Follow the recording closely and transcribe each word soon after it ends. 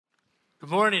Good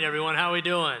morning, everyone. How are we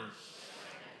doing?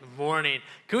 Good morning.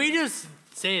 Can we just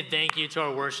say a thank you to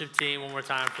our worship team one more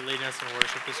time for leading us in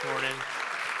worship this morning?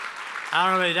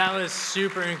 I don't know, that was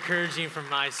super encouraging for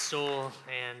my soul,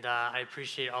 and I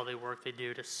appreciate all the work they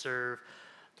do to serve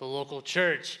the local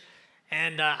church.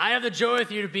 And I have the joy with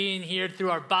you to being here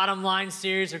through our Bottom Line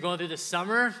series we're going through the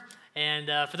summer. And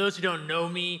for those who don't know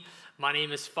me, my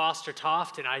name is Foster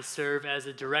Toft, and I serve as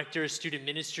a director of student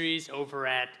ministries over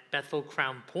at Bethel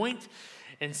Crown Point.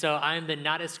 And so I'm the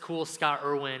not as cool Scott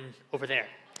Irwin over there.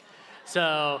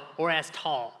 Or as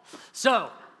tall.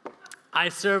 So I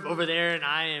serve over there, and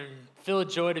I am filled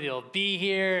with joy to be able to be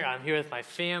here. I'm here with my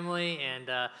family, and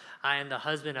I am the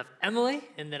husband of Emily,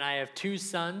 and then I have two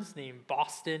sons named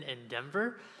Boston and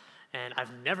Denver. And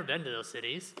I've never been to those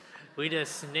cities. We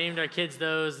just named our kids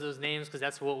those names because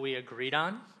that's what we agreed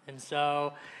on. And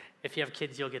so if you have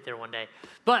kids, you'll get there one day.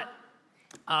 But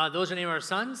those are the name of our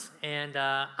sons, and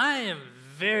I am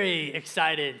very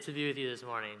excited to be with you this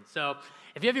morning. So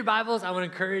if you have your Bibles, I want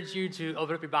to encourage you to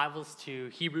open up your Bibles to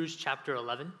Hebrews chapter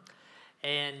 11.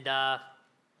 And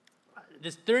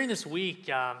during this week,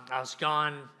 I was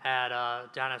gone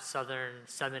down at Southern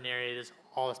Seminary this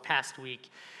past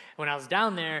week. When I was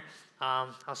down there, I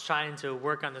was trying to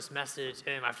work on this message,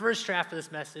 and my first draft of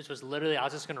this message was literally, I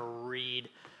was just going to read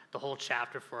the whole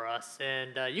chapter for us.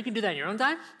 And you can do that in your own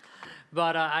time,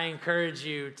 but I encourage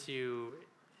you to,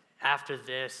 after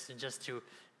this, and just to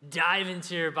dive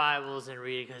into your Bibles and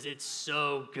read it, because it's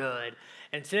so good.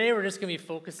 And today we're just going to be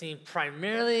focusing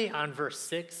primarily on verse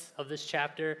 6 of this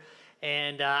chapter,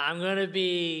 and I'm going to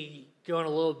be going a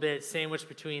little bit sandwiched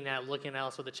between that, looking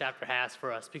else what the chapter has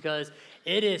for us, because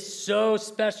it is so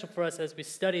special for us as we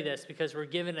study this, because we're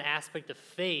given an aspect of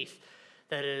faith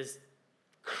that is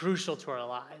crucial to our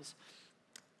lives.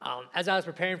 As I was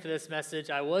preparing for this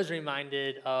message, I was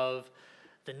reminded of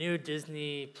the new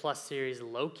Disney Plus series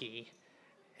Loki,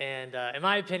 and in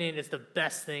my opinion, it's the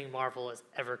best thing Marvel has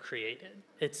ever created.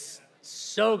 It's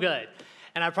so good.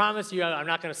 And I promise you, I'm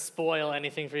not going to spoil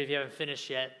anything for you if you haven't finished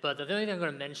yet, but the only thing I'm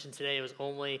going to mention today was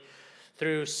only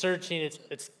through searching.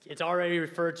 It's already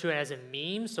referred to as a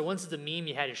meme, so once it's a meme,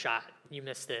 you had your shot. You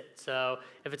missed it. So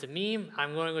if it's a meme,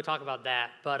 I'm going to go talk about that.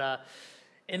 But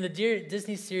in the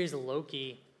Disney series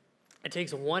Loki, it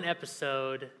takes one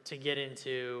episode to get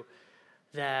into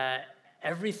that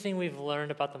everything we've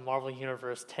learned about the Marvel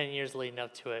Universe 10 years leading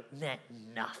up to it meant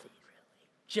nothing, really.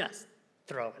 Just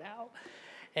throw it out.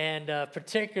 And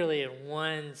particularly in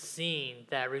one scene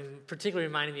that particularly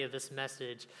reminded me of this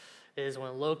message is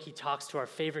when Loki talks to our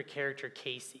favorite character,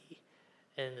 Casey,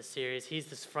 in the series. He's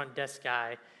this front desk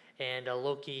guy, and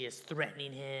Loki is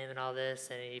threatening him and all this,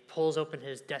 and he pulls open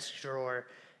his desk drawer,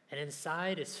 and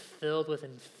inside is filled with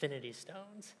infinity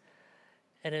stones.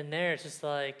 And in there, it's just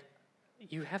like,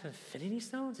 you have infinity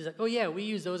stones? He's like, oh yeah, we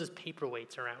use those as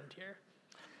paperweights around here,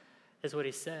 is what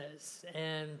he says.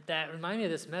 And that reminded me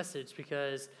of this message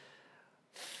because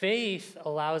faith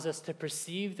allows us to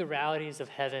perceive the realities of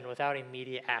heaven without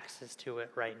immediate access to it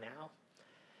right now.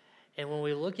 And when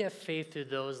we look at faith through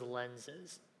those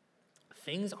lenses,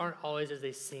 things aren't always as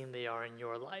they seem they are in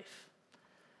your life.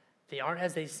 They aren't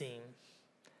as they seem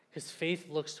because faith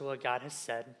looks to what God has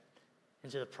said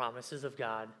and to the promises of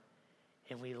God,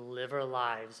 and we live our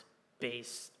lives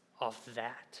based off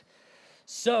that.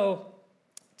 So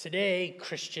today,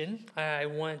 Christian, I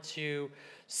want to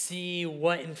see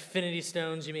what infinity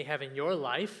stones you may have in your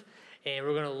life, and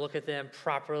we're going to look at them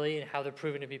properly and how they're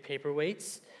proven to be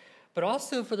paperweights, but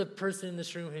also for the person in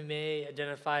this room who may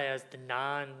identify as the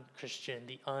non-Christian,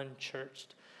 the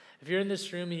unchurched. If you're in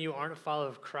this room and you aren't a follower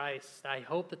of Christ, I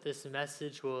hope that this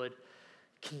message would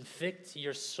convict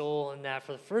your soul in that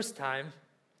for the first time,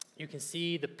 you can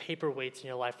see the paperweights in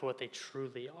your life for what they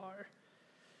truly are.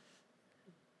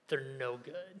 They're no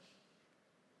good.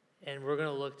 And we're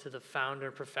going to look to the founder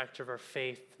and perfecter of our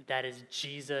faith, that is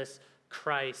Jesus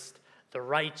Christ, the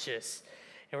righteous.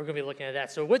 And we're going to be looking at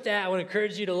that. So with that, I want to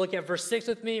encourage you to look at verse 6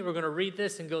 with me. We're going to read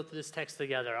this and go through this text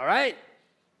together, all right?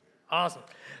 Awesome.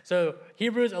 So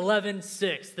Hebrews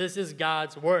 11:6, this is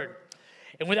God's word.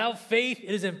 And without faith,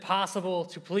 it is impossible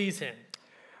to please him.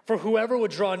 For whoever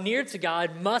would draw near to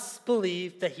God must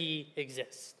believe that he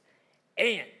exists,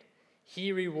 and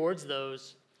he rewards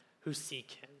those who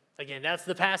seek him. Again, that's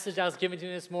the passage I was giving to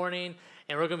you this morning,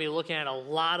 and we're going to be looking at a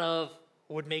lot of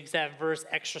what makes that verse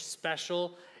extra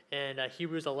special in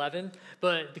Hebrews 11.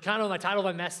 But my title of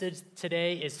my message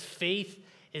today is Faith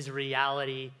is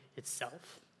Reality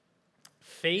Itself.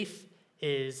 Faith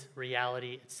is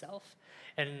reality itself.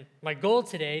 And my goal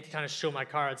today to kind of show my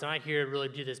cards, I'm not here to really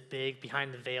do this big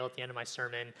behind the veil at the end of my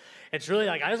sermon. It's really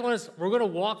like, we're going to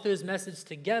walk through this message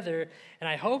together, and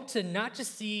I hope to not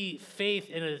just see faith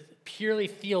in a purely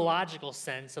theological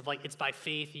sense of like, it's by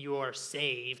faith you are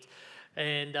saved,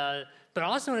 and but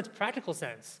also in its practical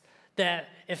sense, that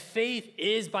if faith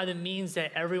is by the means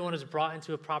that everyone is brought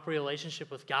into a proper relationship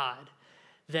with God,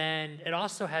 then it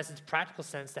also has its practical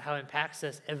sense to how it impacts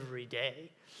us every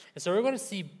day. And so we're going to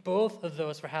see both of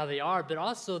those for how they are, but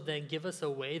also then give us a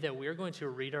way that we're going to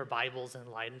read our Bibles in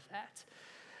light of that.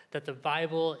 That the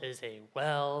Bible is a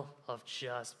well of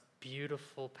just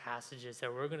beautiful passages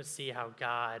that we're going to see how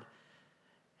God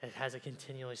has a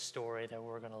continual story that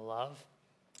we're going to love.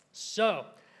 So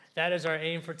that is our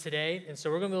aim for today. And so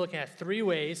we're going to be looking at 3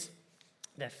 ways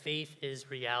that faith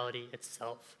is reality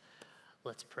itself.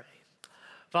 Let's pray.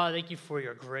 Father, thank you for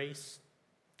your grace.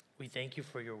 We thank you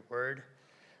for your word.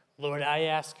 Lord, I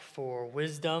ask for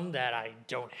wisdom that I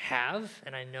don't have,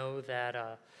 and I know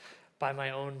that by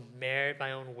my own merit,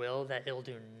 my own will, that it'll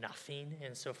do nothing.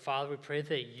 And so, Father, we pray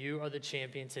that you are the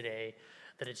champion today,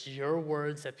 that it's your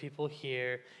words that people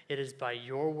hear. It is by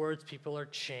your words people are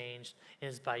changed. It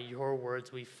is by your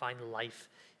words we find life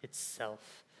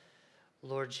itself.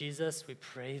 Lord Jesus, we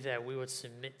pray that we would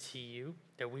submit to you,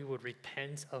 that we would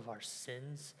repent of our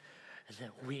sins, and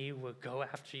that we would go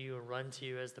after you and run to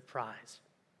you as the prize.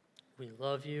 We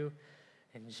love you.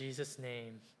 In Jesus'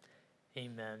 name,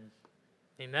 amen.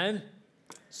 Amen.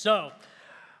 So,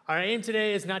 our aim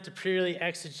today is not to purely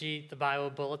exegete the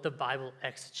Bible, but let the Bible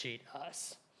exegete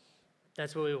us.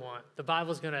 That's what we want. The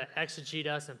Bible's going to exegete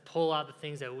us and pull out the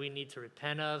things that we need to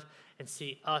repent of and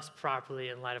see us properly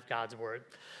in light of God's word.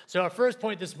 So our first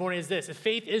point this morning is this. If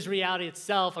faith is reality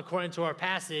itself, according to our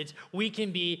passage, we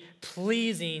can be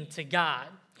pleasing to God.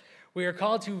 We are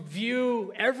called to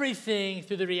view everything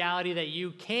through the reality that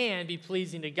you can be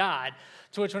pleasing to God.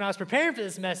 To which when I was preparing for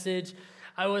this message,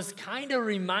 I was kind of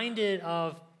reminded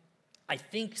of, I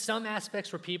think, some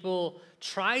aspects where people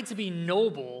try to be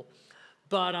noble,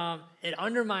 but it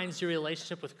undermines your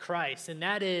relationship with Christ. And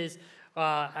that is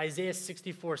Isaiah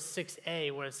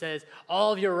 64:6a, where it says,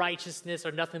 all of your righteousness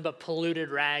are nothing but polluted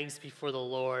rags before the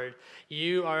Lord.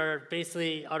 You are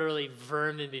basically utterly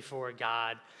vermin before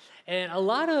God. And a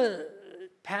lot of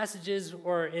passages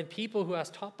in people who I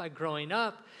was taught by growing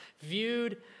up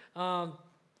viewed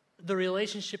the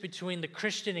relationship between the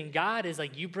Christian and God as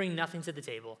like you bring nothing to the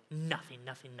table. Nothing.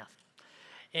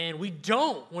 And we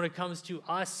don't when it comes to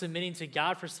us submitting to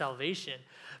God for salvation.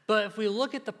 But if we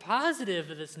look at the positive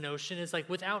of this notion, it's like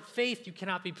without faith, you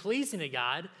cannot be pleasing to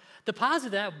God. The positive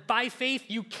of that, by faith,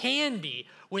 you can be.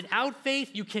 Without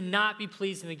faith, you cannot be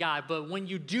pleasing to God. But when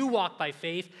you do walk by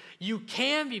faith, you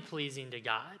can be pleasing to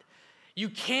God. You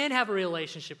can have a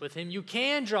relationship with him. You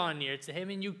can draw near to him,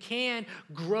 and you can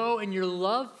grow in your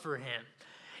love for him.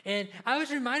 And I was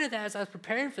reminded of that as I was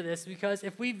preparing for this, because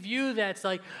if we view that it's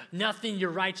like nothing, your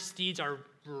righteous deeds are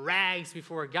rags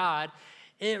before God,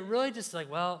 it really just like,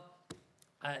 well,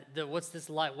 what's this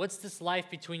life? What's this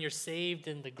life between you're saved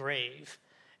and the grave?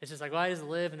 It's just like, well, I just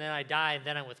live and then I die and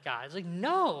then I'm with God. It's like,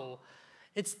 no,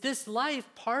 it's this life.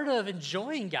 Part of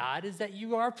enjoying God is that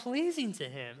you are pleasing to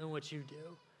him in what you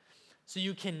do. So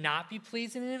you cannot be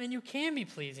pleasing to him and you can be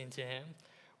pleasing to him.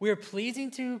 We are pleasing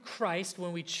to Christ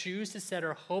when we choose to set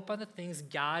our hope on the things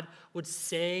God would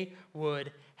say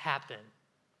would happen.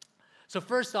 So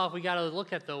first off, we got to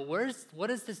look at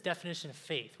what is this definition of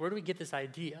faith? Where do we get this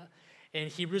idea? And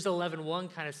Hebrews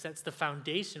 11:1 kind of sets the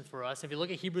foundation for us. If you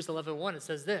look at Hebrews 11:1, it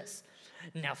says this.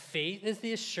 Now faith is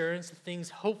the assurance of things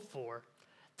hoped for,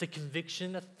 the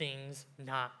conviction of things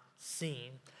not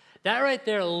seen. That right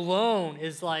there alone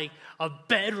is like a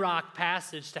bedrock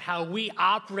passage to how we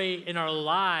operate in our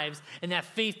lives, and that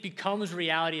faith becomes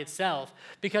reality itself.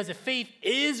 Because if faith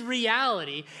is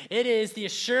reality, it is the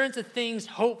assurance of things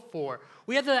hoped for.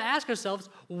 We have to ask ourselves,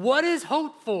 what is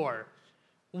hoped for?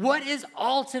 What is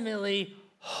ultimately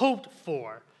hoped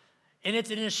for? And it's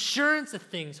an assurance of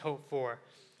things hoped for.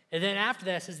 And then after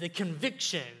that, it says the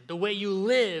conviction, the way you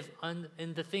live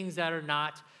in the things that are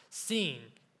not seen.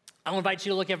 I want to invite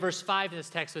you to look at verse 5 in this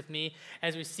text with me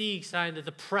as we see kind of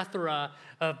the plethora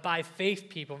of by faith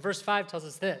people. Verse 5 tells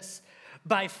us this.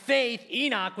 By faith,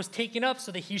 Enoch was taken up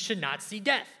so that he should not see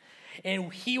death.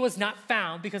 And he was not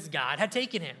found because God had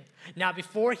taken him. Now,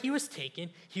 before he was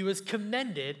taken, he was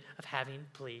commended of having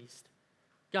pleased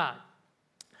God.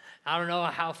 I don't know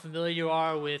how familiar you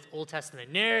are with Old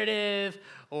Testament narrative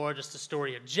or just the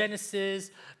story of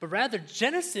Genesis, but rather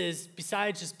Genesis,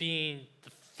 besides just being the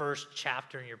first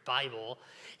chapter in your Bible,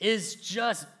 is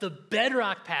just the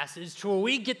bedrock passage to where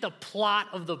we get the plot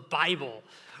of the Bible.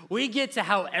 we get to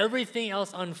how everything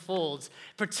else unfolds,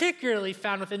 particularly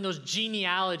found within those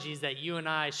genealogies that you and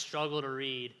I struggle to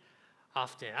read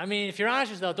often. I mean, if you're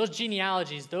honest with yourself, those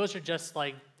genealogies, those are just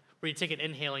like where you take an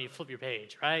inhale and you flip your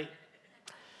page, right?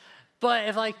 But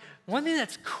if like one thing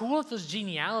that's cool with those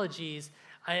genealogies,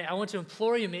 I want to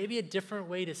implore you, maybe a different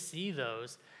way to see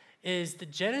those is the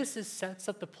Genesis sets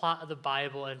up the plot of the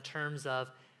Bible in terms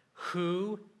of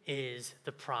who is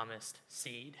the promised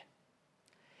seed.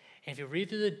 And if you read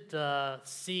through the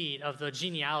seed of the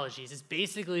genealogies, it's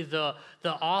basically the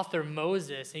author,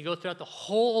 Moses, and you go throughout the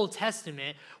whole Old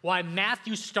Testament, why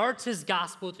Matthew starts his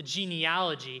gospel with the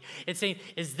genealogy. It's saying,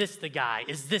 is this the guy?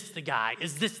 Is this the guy?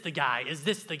 Is this the guy? Is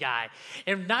this the guy?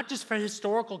 And not just for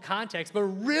historical context, but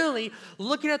really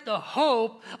looking at the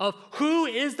hope of who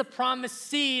is the promised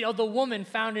seed of the woman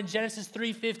found in Genesis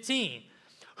 3:15.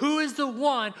 Who is the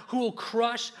one who will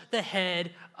crush the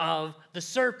head of the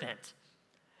serpent?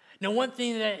 Now, one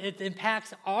thing that it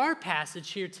impacts our passage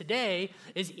here today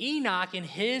is Enoch in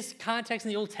his context in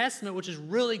the Old Testament, which is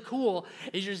really cool,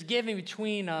 is you're just giving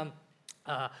between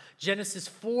Genesis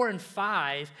 4 and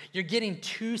 5, you're getting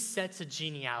two sets of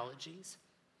genealogies.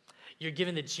 You're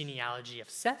given the genealogy of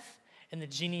Seth and the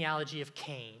genealogy of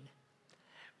Cain.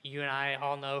 You and I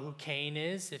all know who Cain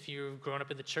is. If you've grown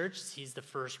up in the church, he's the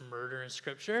first murderer in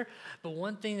Scripture. But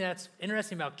one thing that's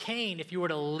interesting about Cain, if you were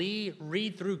to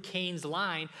read through Cain's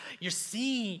line, you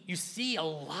see a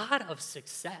lot of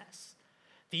success.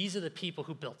 These are the people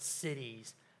who built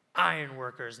cities, iron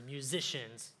workers,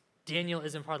 musicians. Daniel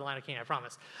isn't part of the line of Cain, I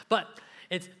promise. But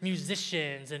it's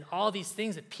musicians and all these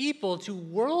things that people, to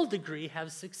world degree,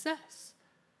 have success.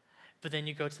 But then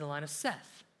you go to the line of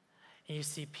Seth. And you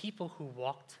see people who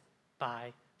walked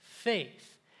by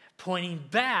faith, pointing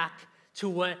back to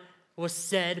what was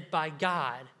said by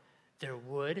God. There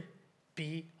would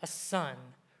be a son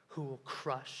who will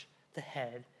crush the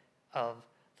head of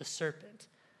the serpent.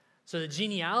 So the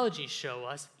genealogies show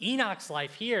us Enoch's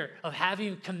life here of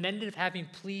having commended, of having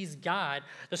pleased God.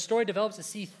 The story develops to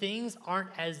see things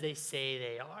aren't as they say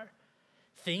they are.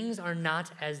 Things are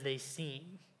not as they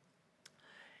seem.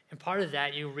 And part of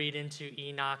that, you read into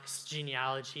Enoch's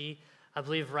genealogy. I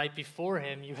believe right before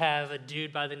him, you have a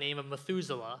dude by the name of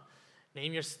Methuselah.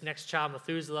 Name your next child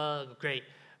Methuselah, great.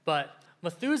 But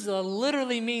Methuselah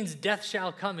literally means death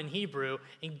shall come in Hebrew.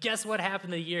 And guess what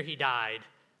happened the year he died?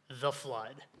 The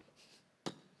flood.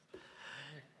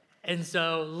 And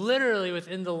so literally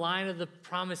within the line of the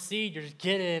promised seed, you're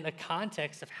getting a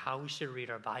context of how we should read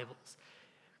our Bibles.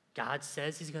 God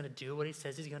says he's going to do what he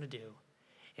says he's going to do.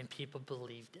 And people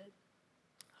believed it.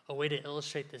 A way to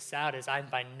illustrate this out is I'm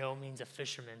by no means a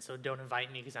fisherman, so don't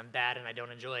invite me because I'm bad and I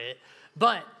don't enjoy it.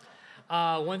 But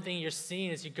one thing you're seeing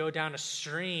is you go down a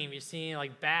stream, you're seeing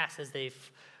like bass as they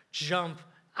jump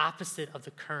opposite of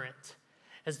the current.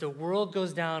 As the world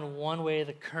goes down one way of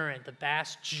the current, the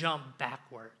bass jump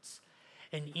backwards.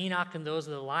 And Enoch and those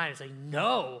of the line is like,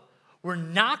 no, we're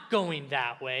not going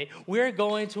that way. We're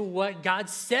going to what God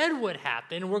said would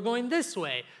happen. We're going this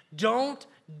way. Don't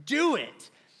do it.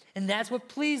 And that's what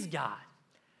pleased God.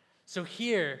 So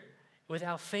here,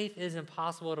 without faith, it is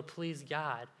impossible to please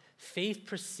God. Faith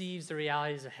perceives the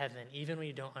realities of heaven, even when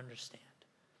you don't understand.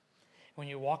 When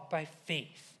you walk by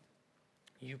faith,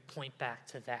 you point back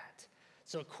to that.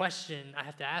 So a question I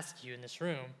have to ask you in this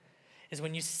room is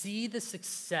when you see the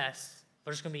success,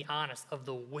 we're just going to be honest, of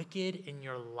the wicked in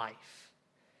your life,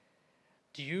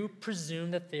 do you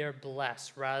presume that they are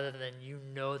blessed rather than you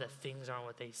know that things aren't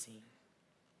what they seem?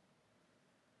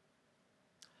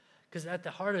 Because at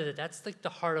the heart of it, that's like the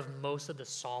heart of most of the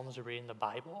Psalms we read in the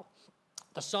Bible.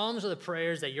 The Psalms are the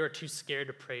prayers that you're too scared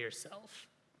to pray yourself.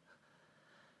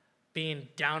 Being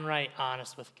downright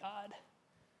honest with God.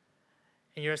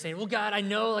 And you're saying, well, God, I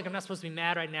know like I'm not supposed to be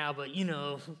mad right now, but you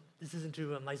know, this isn't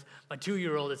true. My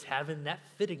 2-year-old is having that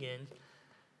fit again.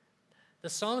 The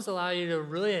Psalms allow you to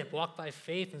really walk by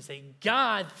faith and say,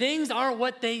 God, things aren't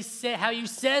what they say, how you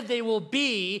said they will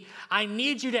be. I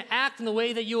need you to act in the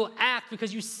way that you will act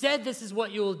because you said this is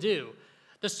what you will do.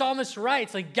 The psalmist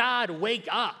writes, like, God, wake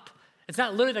up. It's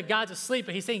not literally that God's asleep,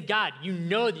 but he's saying, God, you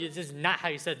know this is not how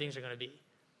you said things are going to be.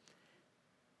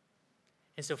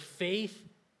 And so faith,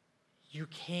 you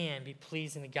can be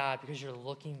pleasing to God because you're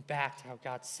looking back to how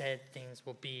God said things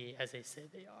will be as they say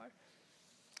they are.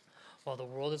 While the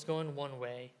world is going one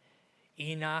way,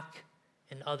 Enoch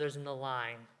and others in the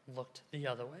line looked the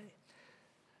other way.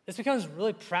 This becomes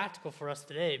really practical for us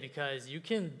today because you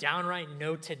can downright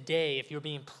know today if you're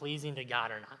being pleasing to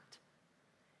God or not.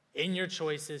 In your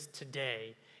choices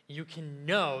today, you can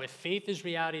know if faith is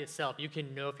reality itself, you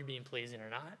can know if you're being pleasing or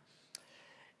not.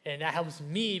 And that helps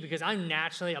me because I'm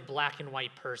naturally a black and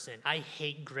white person. I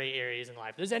hate gray areas in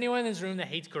life. If there's anyone in this room that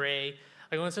hates gray,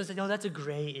 like when someone says, no, that's a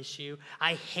gray issue,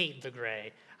 I hate the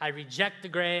gray. I reject the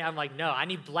gray. I'm like, no, I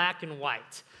need black and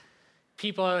white.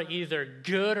 People are either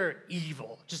good or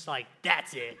evil. Just like,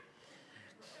 that's it.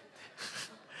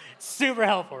 Super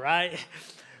helpful, right?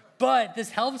 But this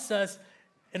helps us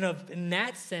in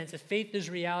that sense, if faith is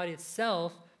reality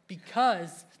itself,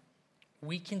 because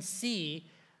we can see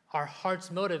our heart's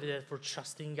motive if we're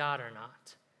trusting God or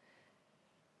not.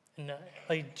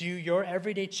 And do your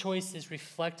everyday choices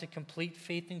reflect a complete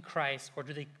faith in Christ, or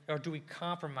do we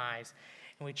compromise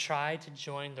and we try to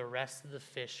join the rest of the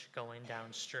fish going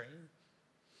downstream?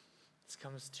 This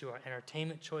comes to our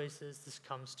entertainment choices. This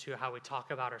comes to how we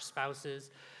talk about our spouses.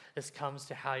 This comes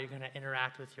to how you're going to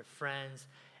interact with your friends.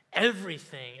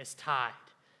 Everything is tied.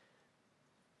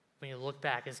 When you look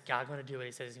back, is God going to do what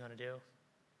he says he's going to do?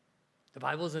 The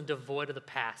Bible isn't devoid of the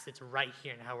past. It's right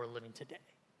here in how we're living today.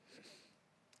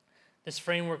 This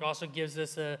framework also gives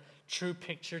us a true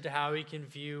picture to how we can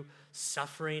view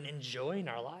suffering and joy in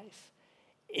our life.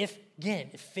 If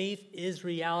faith is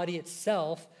reality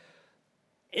itself,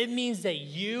 it means that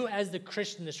you as the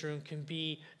Christian in this room can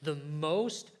be the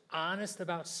most honest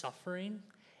about suffering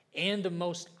and the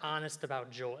most honest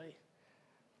about joy.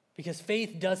 Because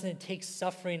faith doesn't take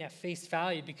suffering at face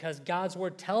value, because God's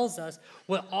word tells us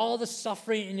what all the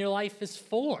suffering in your life is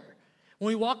for. When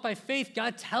we walk by faith,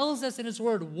 God tells us in his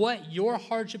word what your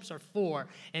hardships are for,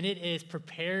 and it is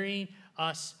preparing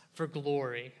us for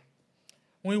glory.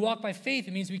 When we walk by faith,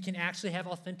 it means we can actually have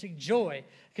authentic joy,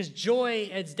 because joy,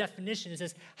 its definition, is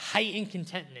this heightened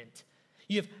contentment.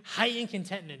 You have heightened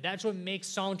contentment. That's what makes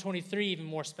Psalm 23 even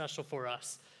more special for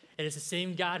us. It is the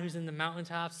same God who's in the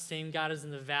mountaintops, the same God who's in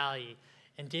the valley.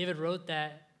 And David wrote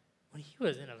that when he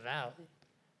was in a valley.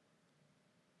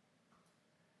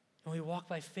 When we walk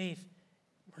by faith,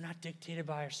 we're not dictated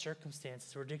by our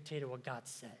circumstances. We're dictated what God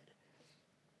said.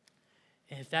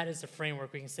 And if that is the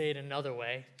framework, we can say it another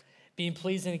way. Being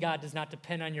pleasing to God does not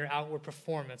depend on your outward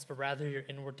performance, but rather your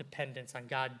inward dependence on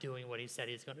God doing what he said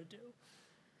he's going to do.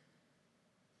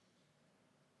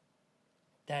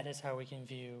 That is how we can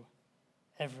view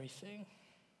everything.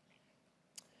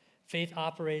 Faith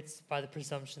operates by the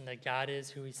presumption that God is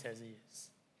who he says he is.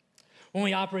 When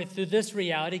we operate through this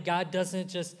reality, God doesn't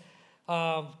just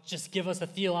give us a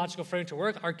theological framework to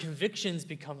work. Our convictions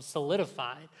become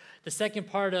solidified. The second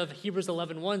part of Hebrews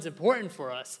 11:1 is important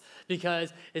for us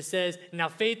because it says, now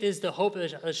faith is the hope,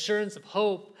 the assurance of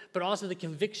hope, but also the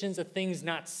convictions of things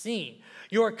not seen.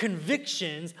 Your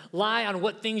convictions lie on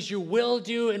what things you will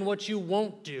do and what you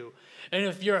won't do. And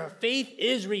if your faith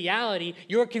is reality,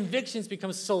 your convictions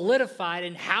become solidified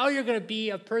in how you're going to be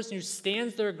a person who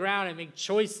stands their ground and make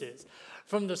choices.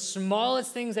 From the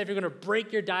smallest things that if you're going to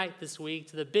break your diet this week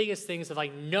to the biggest things of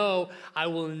like, no, I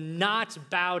will not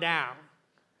bow down.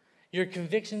 Your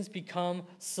convictions become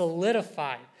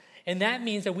solidified. And that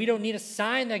means that we don't need a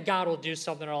sign that God will do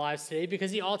something in our lives today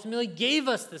because he ultimately gave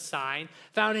us the sign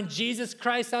found in Jesus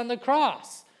Christ on the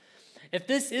cross. If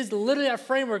this is literally our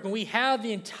framework and we have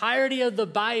the entirety of the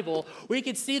Bible, we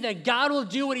can see that God will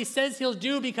do what he says he'll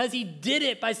do because he did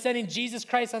it by sending Jesus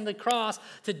Christ on the cross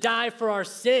to die for our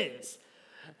sins.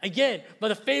 Again,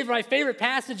 but my favorite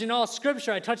passage in all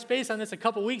Scripture, I touched base on this a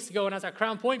couple weeks ago when I was at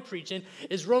Crown Point preaching,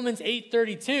 is Romans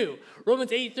 8:32. Romans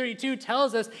 8:32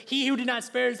 tells us, he who did not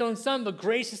spare his own son, but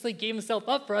graciously gave himself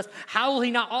up for us, how will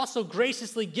he not also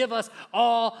graciously give us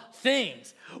all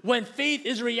things? When faith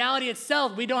is reality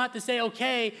itself, we don't have to say,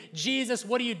 okay, Jesus,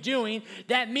 what are you doing?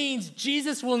 That means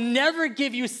Jesus will never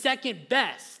give you second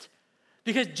best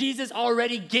because Jesus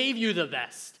already gave you the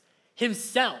best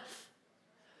himself.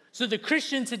 So the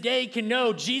Christian today can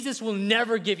know Jesus will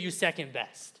never give you second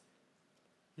best.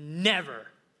 Never.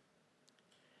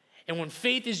 And when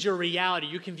faith is your reality,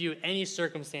 you can view any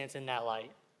circumstance in that light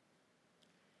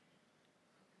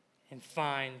and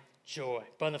find joy.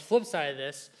 But on the flip side of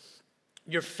this,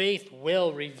 your faith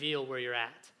will reveal where you're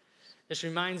at. This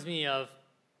reminds me of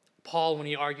Paul when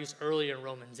he argues earlier in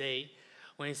Romans 8.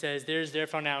 When he says, there is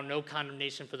therefore now no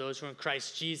condemnation for those who are in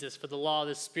Christ Jesus. For the law of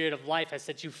the Spirit of life has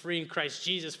set you free in Christ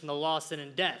Jesus from the law of sin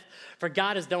and death. For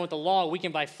God has done what the law,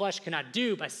 weakened by flesh, cannot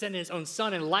do by sending his own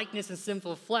Son in likeness and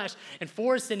sinful flesh. And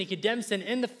for sin, he condemned sin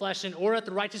in the flesh in order that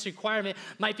the righteous requirement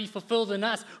might be fulfilled in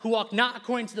us who walk not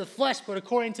according to the flesh, but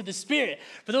according to the Spirit.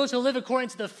 For those who live according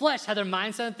to the flesh have their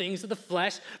minds on things of the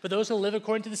flesh. But those who live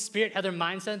according to the Spirit have their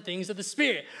minds on things of the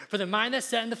Spirit. For the mind that's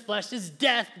set in the flesh is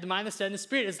death, but the mind that's set in the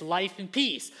Spirit is life and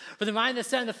peace. For the mind that's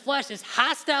set in the flesh is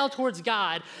hostile towards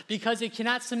God because it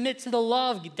cannot submit to the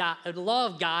law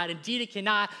of God. Indeed, it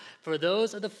cannot, for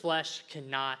those of the flesh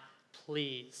cannot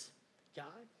please God.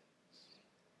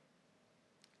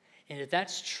 And if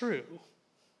that's true,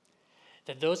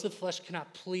 that those of the flesh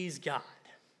cannot please God,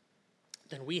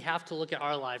 then we have to look at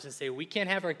our lives and say, we can't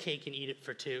have our cake and eat it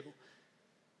for two.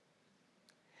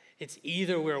 It's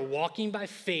either we're walking by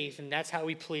faith and that's how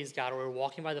we please God, or we're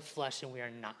walking by the flesh and we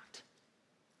are not.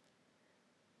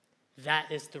 That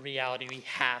is the reality we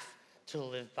have to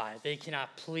live by. They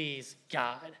cannot please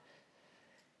God.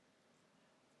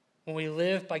 When we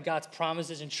live by God's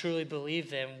promises and truly believe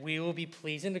them, we will be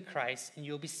pleasing to Christ and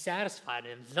you'll be satisfied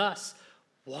in Him, thus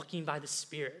walking by the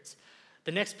Spirit.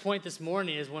 The next point this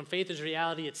morning is when faith is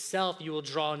reality itself, you will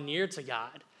draw near to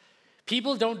God.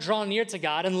 People don't draw near to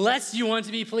God unless you want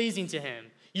to be pleasing to Him.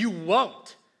 You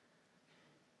won't.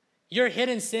 Your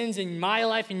hidden sins in my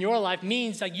life and your life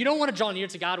means like you don't want to draw near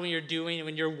to God when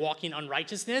you're walking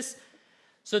unrighteousness.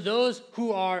 So those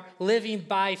who are living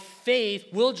by faith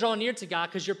will draw near to God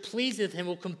because you're pleased with Him,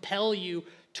 will compel you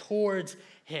towards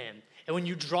Him. And when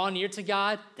you draw near to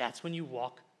God, that's when you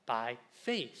walk by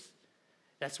faith.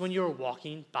 That's when you're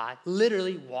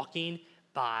literally walking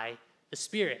by the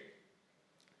Spirit.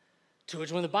 To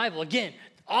which one the Bible, again,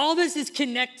 all this is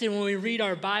connected when we read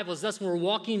our Bibles. Thus, when we're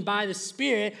walking by the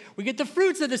Spirit, we get the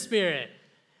fruits of the Spirit.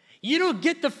 You don't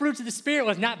get the fruits of the Spirit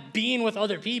with not being with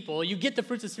other people. You get the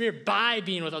fruits of the Spirit by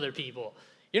being with other people.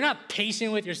 You're not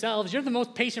patient with yourselves. You're the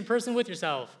most patient person with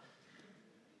yourself.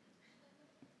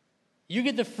 You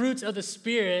get the fruits of the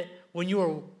Spirit when you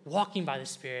are walking by the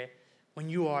Spirit,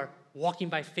 when you are walking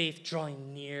by faith,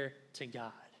 drawing near to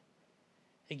God.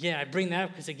 Again, I bring that up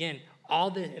because, again,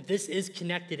 if this is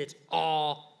connected, it's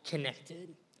all connected.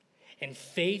 And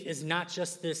faith is not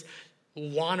just this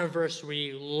one-verse where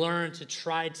you learn to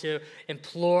try to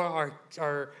implore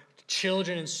our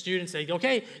children and students, say,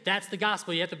 okay, that's the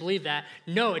gospel, you have to believe that.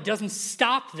 No, it doesn't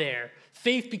stop there.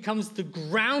 Faith becomes the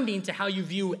grounding to how you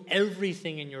view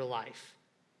everything in your life.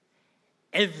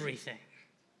 Everything.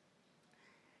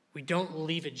 We don't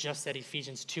leave it just at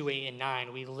Ephesians 2, 8, and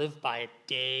 9. We live by it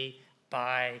day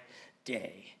by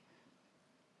day.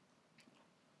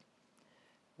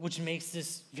 Which makes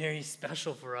this very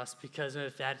special for us because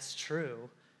if that's true,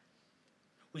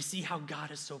 we see how God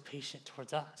is so patient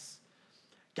towards us.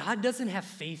 God doesn't have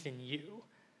faith in you.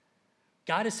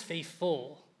 God is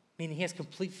faithful, meaning He has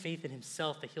complete faith in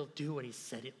Himself that He'll do what He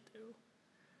said He'll do.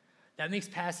 That makes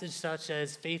passages such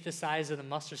as faith the size of the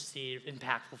mustard seed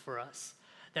impactful for us.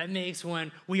 That makes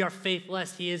when we are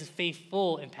faithless, He is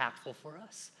faithful impactful for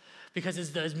us. Because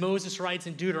as Moses writes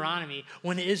in Deuteronomy,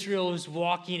 when Israel was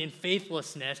walking in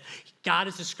faithlessness, God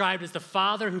is described as the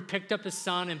father who picked up his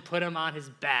son and put him on his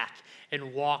back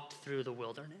and walked through the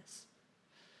wilderness.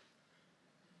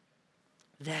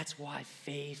 That's why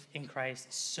faith in Christ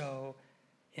is so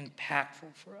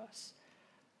impactful for us.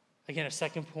 Again, a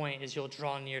second point is you'll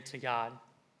draw near to God.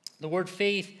 The word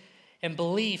faith and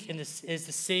belief is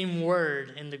the same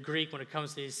word in the Greek when it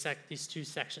comes to these two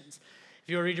sections. If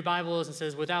you read your Bibles and it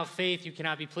says, without faith, you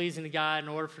cannot be pleasing to God. In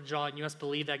order for drawing, you must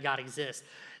believe that God exists.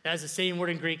 That is the same word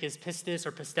in Greek as pistis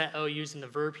or pisteo, used in the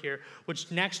verb here,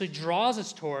 which naturally draws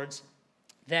us towards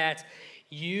that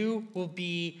you will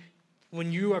be,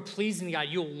 when you are pleasing to God,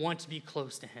 you'll want to be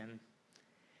close to Him.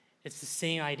 It's the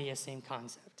same idea, same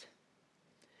concept.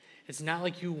 It's not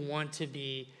like you want to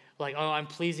be like, oh, I'm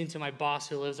pleasing to my boss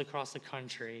who lives across the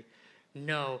country.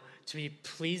 No, to be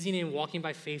pleasing and walking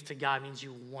by faith to God means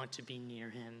you want to be near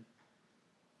Him.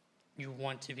 You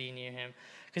want to be near Him.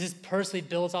 Because this personally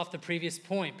builds off the previous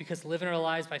point, because living our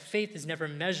lives by faith is never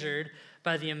measured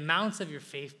by the amounts of your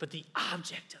faith, but the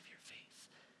object of your faith.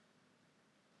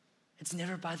 It's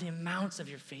never by the amounts of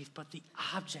your faith, but the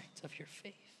object of your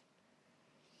faith.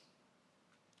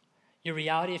 Your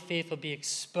reality of faith will be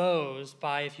exposed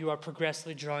by if you are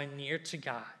progressively drawing near to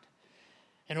God.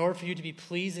 In order for you to be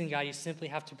pleasing God, you simply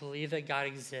have to believe that God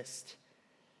exists.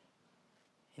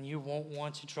 And you won't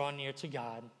want to draw near to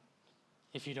God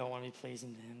if you don't want to be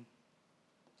pleasing to Him.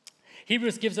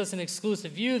 Hebrews gives us an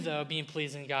exclusive view, though, of being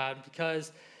pleasing God,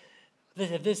 because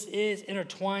if this is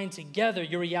intertwined together,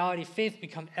 your reality of faith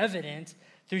become evident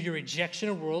through your rejection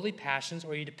of worldly passions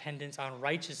or your dependence on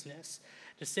righteousness.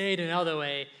 To say it another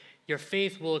way, your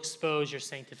faith will expose your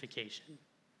sanctification.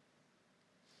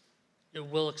 It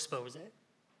will expose it.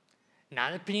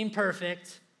 Not at being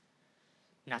perfect,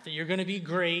 not that you're going to be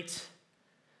great,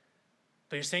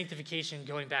 but your sanctification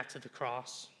going back to the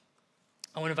cross.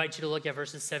 I want to invite you to look at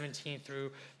verses 17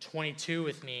 through 22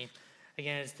 with me.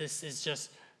 Again, this is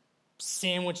just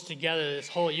sandwiched together.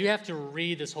 You have to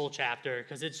read this whole chapter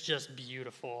because it's just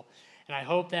beautiful. And I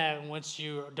hope that once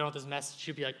you're done with this message,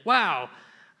 you'll be like, wow,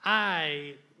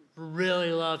 I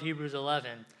really love Hebrews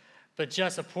 11. But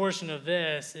just a portion of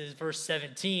this is verse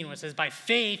 17, which says, by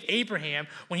faith, Abraham,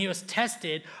 when he was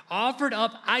tested, offered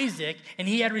up Isaac, and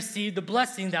he had received the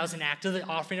blessing that was an act of the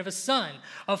offering of a son,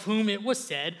 of whom it was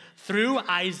said, through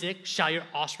Isaac shall your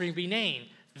offspring be named.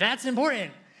 That's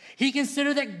important. He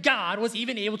considered that God was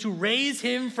even able to raise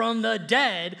him from the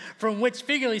dead, from which,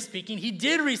 figuratively speaking, he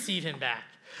did receive him back.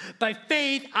 By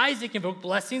faith, Isaac invoked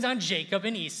blessings on Jacob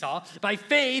and Esau. By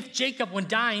faith, Jacob, when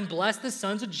dying, blessed the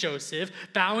sons of Joseph,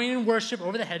 bowing in worship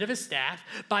over the head of his staff.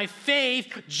 By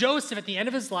faith, Joseph, at the end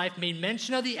of his life, made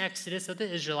mention of the exodus of the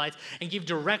Israelites and gave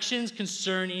directions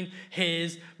concerning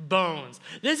his bones.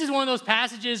 This is one of those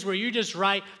passages where you just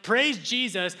write, praise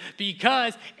Jesus,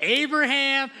 because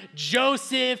Abraham,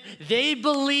 Joseph, they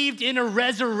believed in a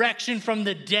resurrection from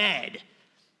the dead.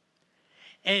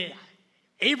 And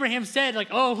Abraham said,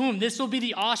 this will be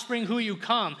the offspring who you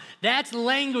come. That's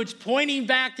language pointing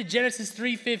back to Genesis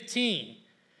 3:15.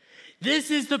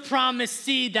 This is the promised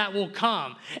seed that will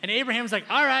come. And Abraham's like,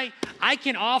 all right, I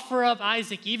can offer up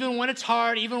Isaac even when it's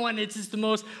hard, even when it's just the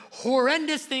most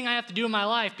horrendous thing I have to do in my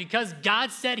life, because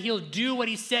God said he'll do what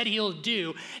he said he'll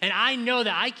do. And I know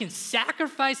that I can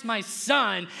sacrifice my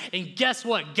son, and guess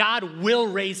what? God will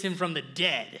raise him from the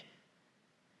dead.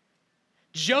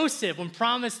 Joseph, when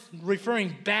promised,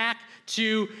 referring back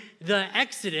to the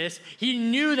Exodus, he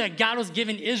knew that God was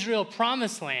giving Israel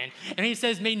promised land. And he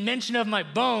says, made mention of my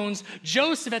bones.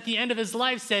 Joseph, at the end of his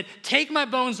life, said, take my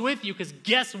bones with you, because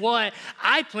guess what?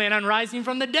 I plan on rising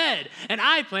from the dead. And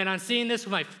I plan on seeing this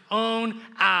with my own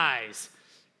eyes.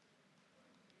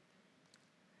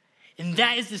 And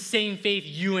that is the same faith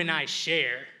you and I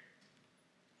share.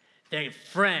 That,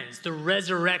 friends, the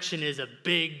resurrection is a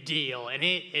big deal, and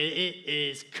it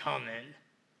is coming.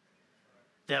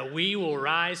 That we will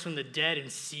rise from the dead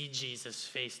and see Jesus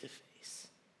face to face.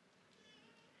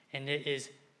 And it is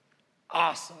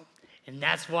awesome. And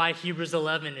that's why Hebrews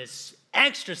 11 is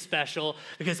extra special,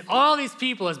 because all these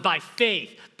people is by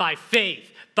faith, by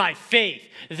faith, by faith.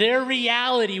 Their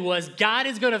reality was God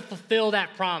is going to fulfill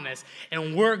that promise,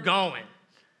 and we're going.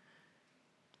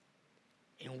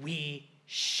 And we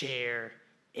share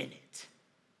in it.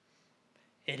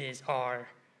 It is our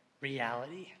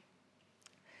reality.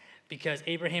 Because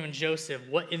Abraham and Joseph,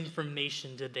 what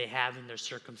information did they have in their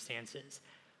circumstances?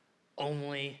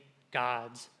 Only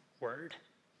God's word.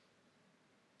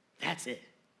 That's it.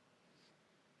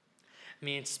 I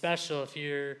mean, it's special if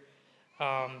you're,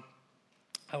 I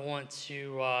want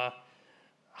to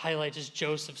highlight just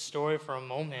Joseph's story for a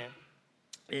moment,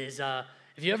 is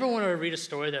if you ever want to read a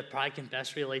story that probably can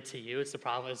best relate to you, it's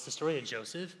the story of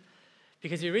Joseph.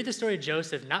 Because if you read the story of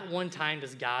Joseph, not one time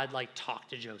does God talk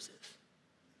to Joseph.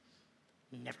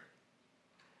 Never.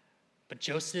 But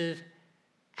Joseph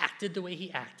acted the way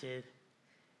he acted,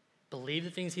 believed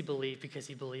the things he believed, because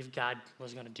he believed God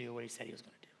was going to do what he said he was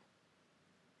going to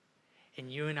do. And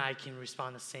you and I can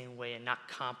respond the same way and not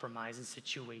compromise in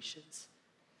situations.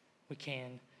 We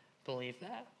can believe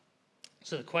that.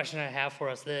 So the question I have for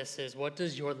us is, what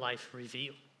does your life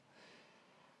reveal?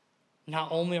 Not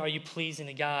only are you pleasing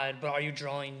to God, but are you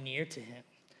drawing near to him?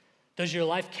 Does your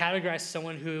life categorize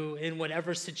someone who, in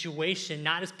whatever situation,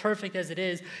 not as perfect as it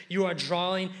is, you are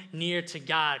drawing near to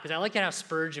God? Because I like how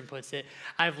Spurgeon puts it,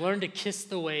 I've learned to kiss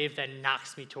the wave that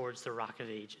knocks me towards the rock of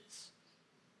ages.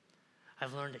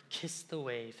 I've learned to kiss the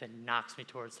wave that knocks me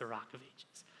towards the rock of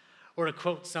ages. Or to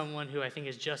quote someone who I think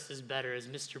is just as better as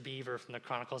Mr. Beaver from the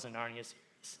Chronicles of Narnia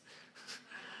series.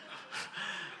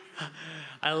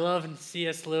 I love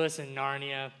C.S. Lewis in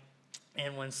Narnia,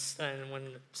 and when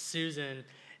Susan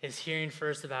is hearing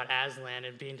first about Aslan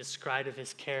and being described of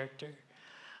his character,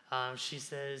 she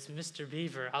says, Mr.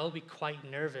 Beaver, I will be quite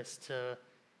nervous to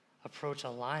approach a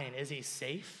lion. Is he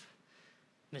safe?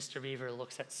 Mr. Beaver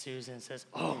looks at Susan and says,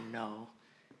 oh no,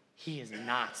 he is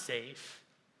not safe.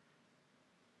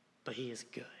 But he is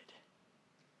good.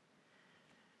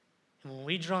 And when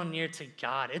we draw near to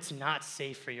God, it's not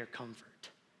safe for your comfort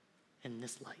in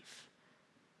this life.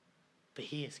 But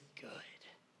he is good.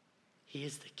 He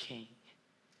is the king.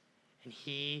 And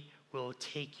he will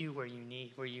take you where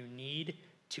you need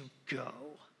to go.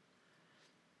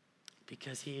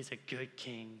 Because he is a good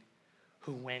king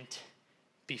who went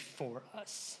before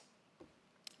us.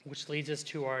 Which leads us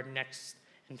to our next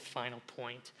and final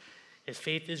point. If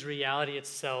faith is reality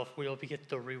itself, we will get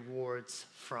the rewards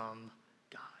from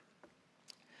God.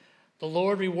 The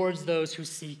Lord rewards those who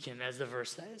seek him, as the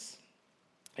verse says.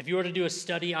 If you were to do a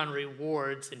study on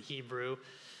rewards in Hebrews,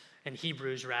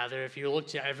 if you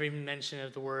looked at every mention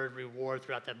of the word reward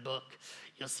throughout that book,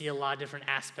 you'll see a lot of different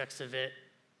aspects of it.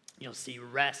 You'll see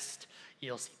rest,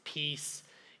 you'll see peace,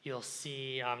 you'll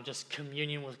see just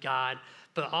communion with God.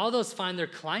 But all those find their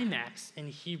climax in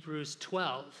Hebrews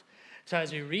 12. So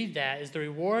as we read that, is the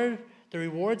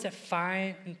rewards that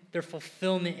find their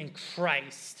fulfillment in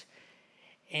Christ.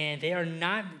 And they are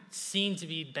not seen to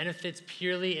be benefits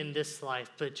purely in this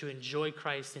life, but to enjoy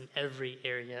Christ in every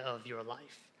area of your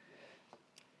life.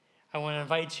 I want to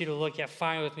invite you to look at,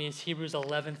 find with me, is Hebrews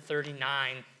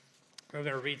 11:39. We're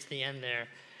going to read to the end there,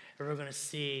 and we're going to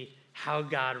see how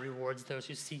God rewards those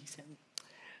who seek him.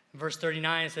 Verse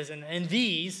 39 says, and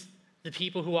these, the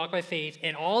people who walk by faith,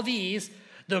 and all these,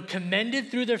 though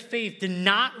commended through their faith, did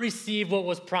not receive what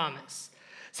was promised,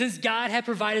 since God had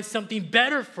provided something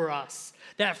better for us,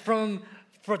 that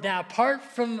apart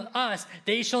from us,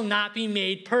 they shall not be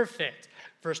made perfect.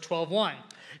 Verse 12:1.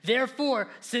 Therefore,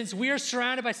 since we are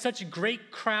surrounded by such a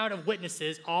great crowd of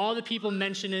witnesses, all the people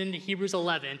mentioned in Hebrews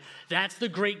 11, that's the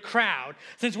great crowd.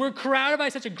 Since we're surrounded by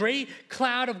such a great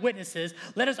cloud of witnesses,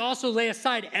 let us also lay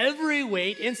aside every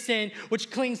weight and sin which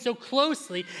clings so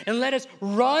closely, and let us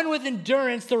run with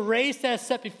endurance the race that is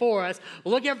set before us.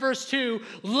 Look at verse 2.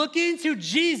 Looking to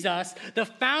Jesus, the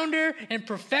founder and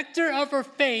perfecter of our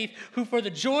faith, who for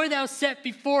the joy that was set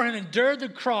before him endured the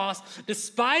cross,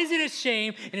 despising its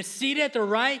shame, and is seated at the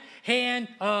right hand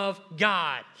of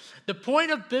God. The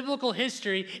point of biblical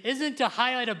history isn't to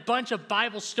highlight a bunch of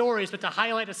Bible stories, but to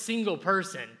highlight a single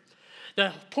person.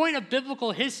 The point of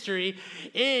biblical history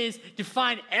is to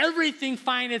find everything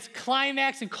find its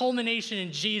climax and culmination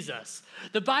in Jesus.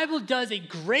 The Bible does a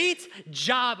great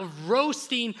job of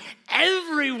roasting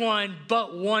everyone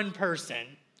but one person.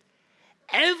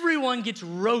 Everyone gets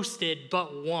roasted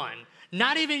but one.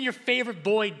 Not even your favorite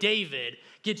boy David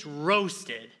gets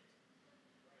roasted.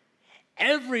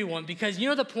 Everyone, because you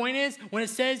know the point is, when it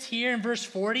says here in verse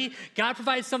 40, God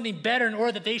provides something better in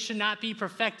order that they should not be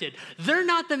perfected. They're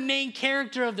not the main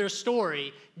character of their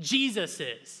story. Jesus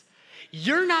is.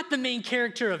 You're not the main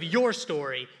character of your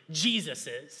story. Jesus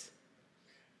is.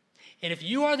 And if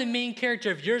you are the main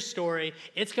character of your story,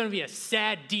 it's going to be a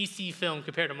sad DC film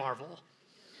compared to Marvel.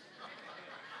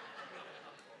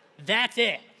 That's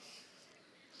it.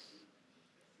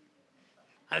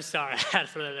 I'm sorry,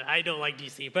 I don't like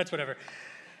DC, but it's whatever.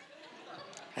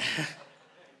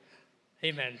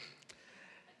 Amen.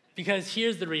 Because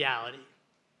here's the reality.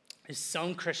 Is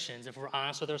some Christians, if we're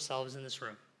honest with ourselves in this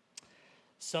room,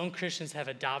 some Christians have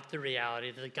adopted the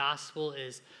reality that the gospel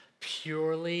is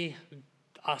purely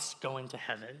us going to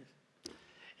heaven.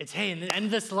 It's, hey, in the end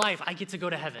of this life, I get to go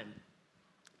to heaven.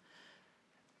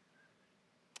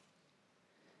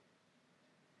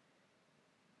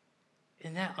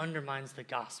 And that undermines the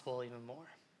gospel even more.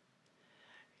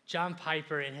 John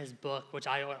Piper, in his book, which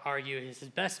I would argue is his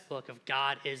best book of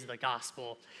God is the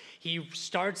Gospel, he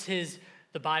starts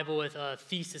the Bible with a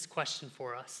thesis question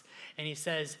for us. And he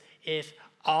says, if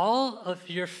all of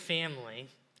your family,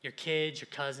 your kids, your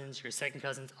cousins, your second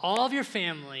cousins, all of your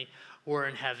family were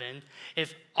in heaven,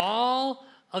 if all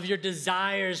of your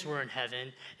desires were in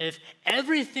heaven, if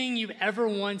everything you've ever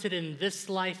wanted in this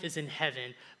life is in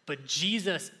heaven, but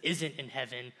Jesus isn't in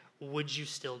heaven, would you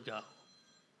still go?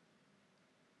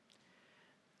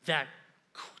 That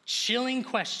chilling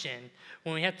question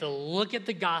when we have to look at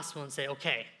the gospel and say,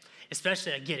 okay,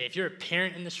 especially I get it. If you're a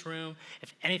parent in this room,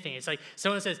 if anything, it's like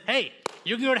someone says, hey,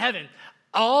 you can go to heaven.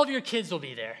 All of your kids will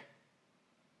be there.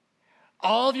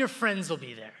 All of your friends will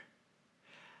be there.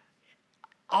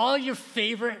 All your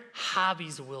favorite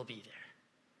hobbies will be there.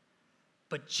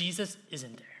 But Jesus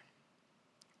isn't there.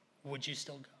 Would you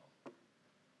still go?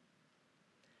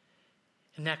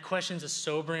 And that question is a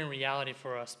sobering reality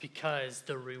for us because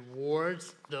God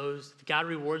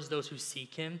rewards those who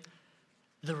seek him.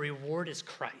 The reward is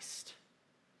Christ.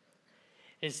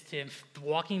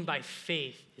 Walking by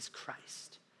faith is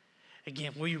Christ.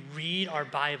 Again, we read our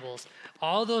Bibles.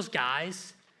 All those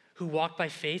guys who walk by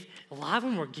faith, a lot of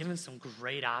them were given some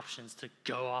great options to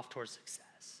go off towards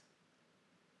success.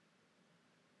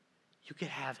 You could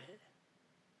have it.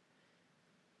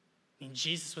 I mean,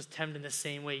 Jesus was tempted in the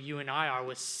same way you and I are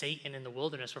with Satan in the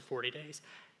wilderness for 40 days.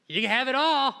 You can have it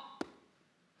all.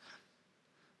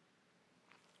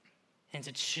 And it's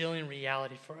a chilling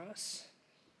reality for us.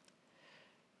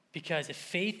 Because if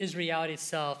faith is reality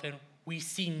itself and we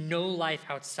see no life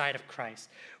outside of Christ,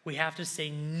 we have to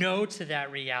say no to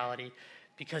that reality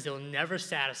because it will never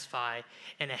satisfy.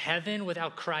 And a heaven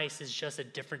without Christ is just a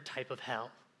different type of hell.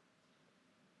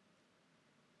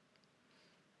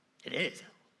 It is.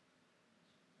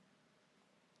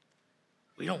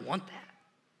 We don't want that.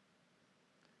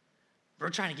 We're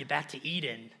trying to get back to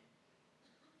Eden.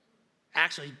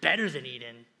 Actually, better than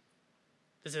Eden.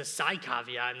 There's a side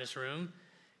caveat in this room.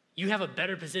 You have a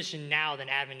better position now than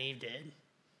Adam and Eve did.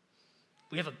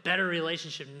 We have a better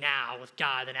relationship now with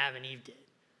God than Adam and Eve did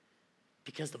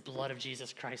because the blood of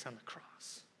Jesus Christ on the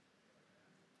cross.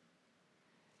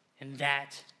 And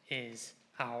that is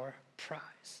our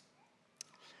prize.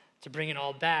 To bring it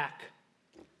all back,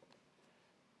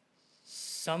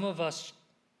 some of us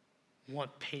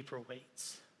want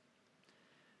paperweights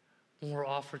when we're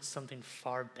offered something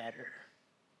far better,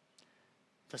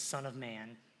 the Son of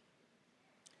Man.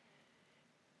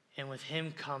 And with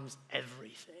him comes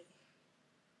everything.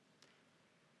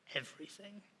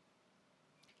 Everything.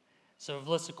 So a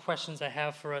list of questions I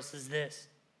have for us is this,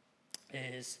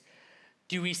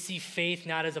 do we see faith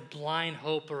not as a blind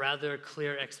hope, but rather a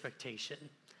clear expectation?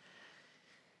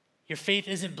 Your faith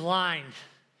isn't blind.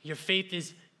 Your faith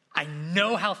is, I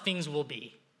know how things will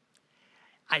be.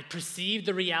 I perceive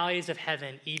the realities of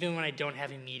heaven even when I don't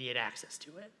have immediate access to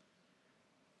it.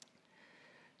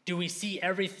 Do we see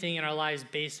everything in our lives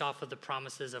based off of the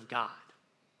promises of God?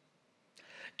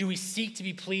 Do we seek to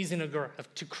be pleasing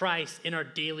to Christ in our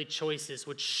daily choices,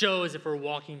 which shows if we're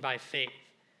walking by faith?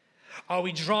 Are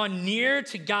we drawn near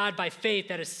to God by faith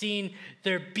that is seen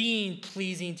their being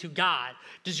pleasing to God?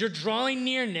 Does your drawing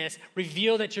nearness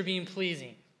reveal that you're being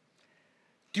pleasing?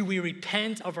 Do we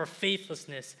repent of our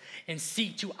faithlessness and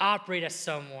seek to operate as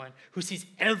someone who sees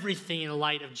everything in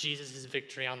light of Jesus'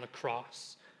 victory on the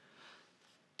cross?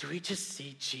 Do we just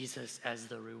see Jesus as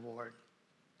the reward?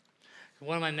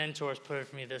 One of my mentors put it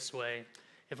for me this way.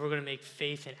 If we're going to make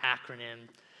faith an acronym,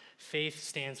 faith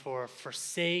stands for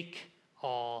forsake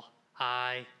all,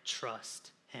 I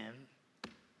trust him.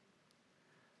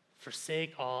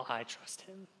 Forsake all, I trust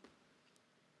him.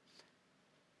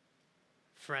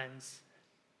 Friends,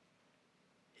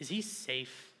 is he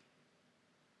safe?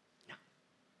 No.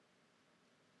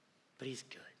 But he's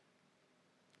good.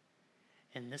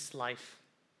 In this life,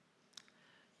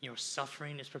 your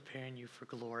suffering is preparing you for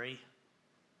glory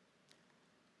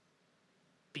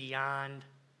beyond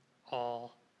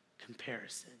all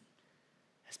comparison,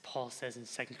 as Paul says in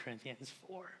 2 Corinthians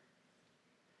 4.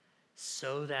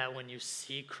 So that when you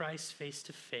see Christ face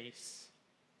to face,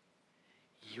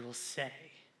 you will say,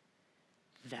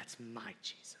 that's my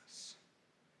Jesus.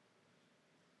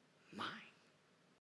 Mine.